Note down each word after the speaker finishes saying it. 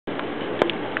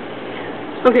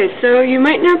Okay, so you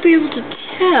might not be able to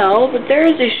tell, but there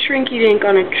is a Shrinky Dink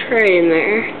on a tray in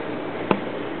there.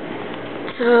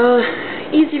 So,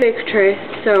 easy bake tray,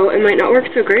 so it might not work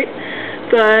so great,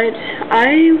 but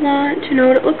I want to know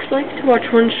what it looks like to watch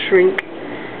one shrink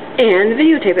and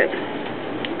videotape it.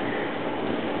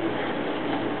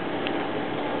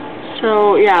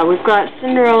 So, yeah, we've got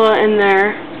Cinderella in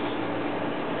there,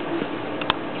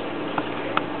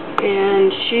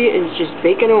 and she is just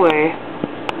baking away.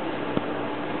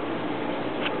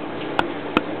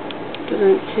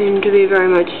 Doesn't seem to be very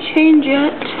much change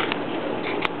yet.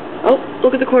 Oh,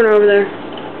 look at the corner over there.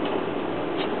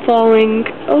 It's falling.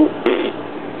 Oh,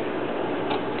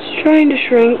 it's trying to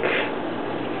shrink.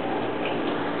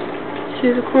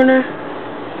 See the corner?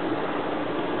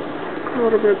 A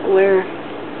little bit of glare.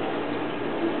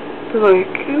 Looks like a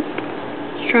coop.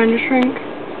 It's trying to shrink.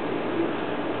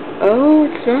 Oh,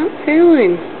 it's not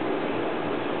failing.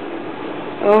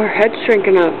 Oh, her head's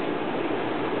shrinking up.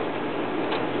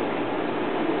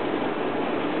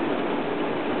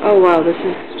 Oh wow, this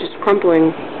is just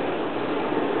crumpling.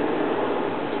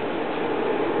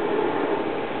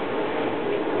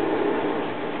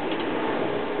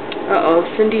 Uh-oh,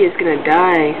 Cindy is gonna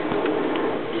die.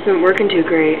 This isn't working too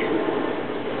great.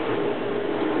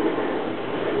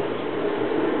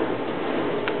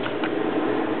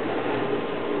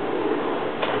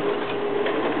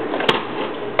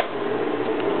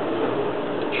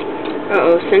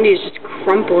 Uh-oh, Cindy's just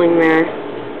crumpling there.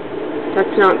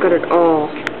 That's not good at all.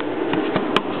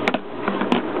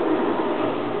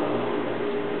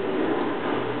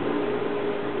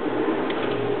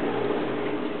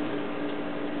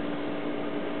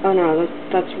 Oh no,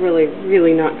 that's really,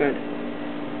 really not good.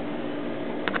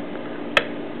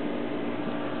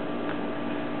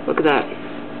 Look at that.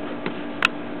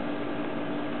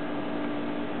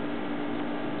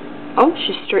 Oh,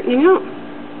 she's straightening out.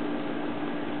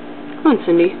 Come on,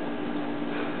 Cindy.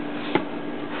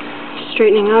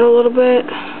 Straightening out a little bit.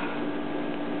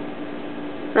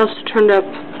 I also turned up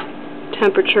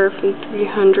temperature from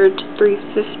 300 to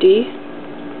 350.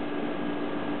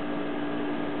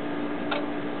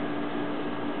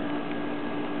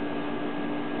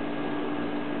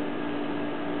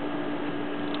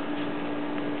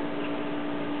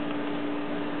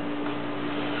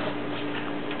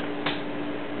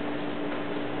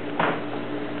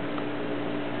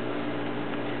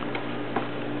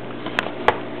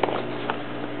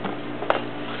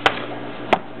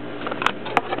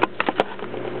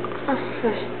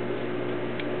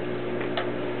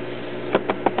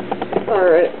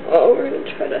 Alright, well, we're going to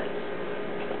try to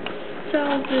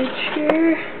salvage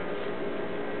here.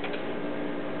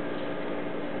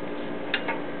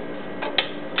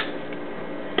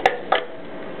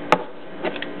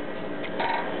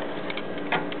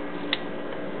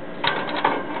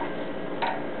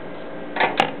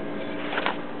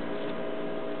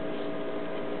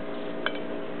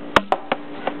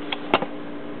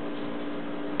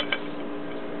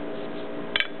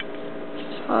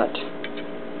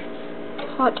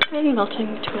 Hot and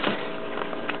melting together.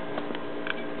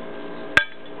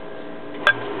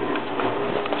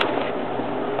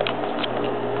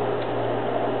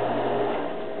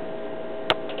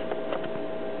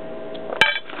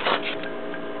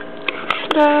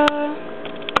 Ta-da!